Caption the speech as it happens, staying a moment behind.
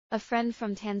a friend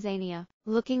from Tanzania,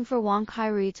 looking for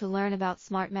Wankairi to learn about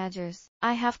smart measures.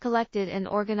 I have collected and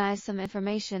organized some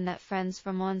information that friends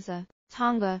from Mwanza,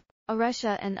 Tanga,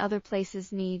 Arusha and other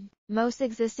places need. Most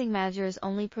existing measures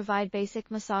only provide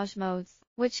basic massage modes,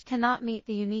 which cannot meet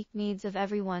the unique needs of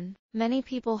everyone. Many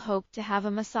people hope to have a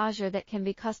massager that can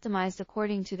be customized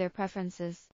according to their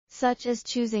preferences, such as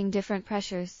choosing different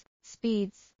pressures,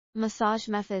 speeds, massage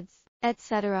methods,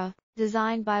 etc.,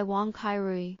 designed by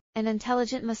Wankairi. An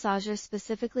intelligent massager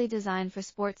specifically designed for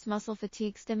sports muscle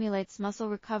fatigue stimulates muscle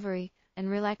recovery and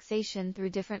relaxation through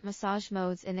different massage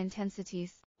modes and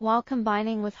intensities, while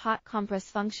combining with hot compress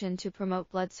function to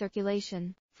promote blood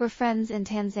circulation. For friends in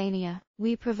Tanzania,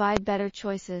 we provide better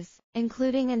choices,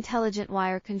 including intelligent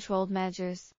wire-controlled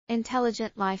measures,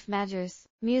 intelligent life measures,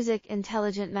 music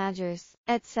intelligent measures,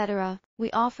 etc.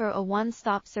 We offer a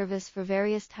one-stop service for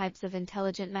various types of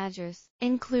intelligent measures,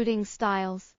 including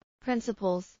styles,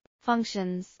 principles,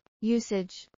 functions,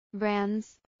 usage,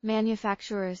 brands,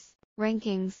 manufacturers,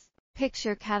 rankings,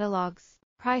 picture catalogs,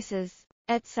 prices,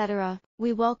 etc.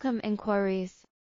 We welcome inquiries.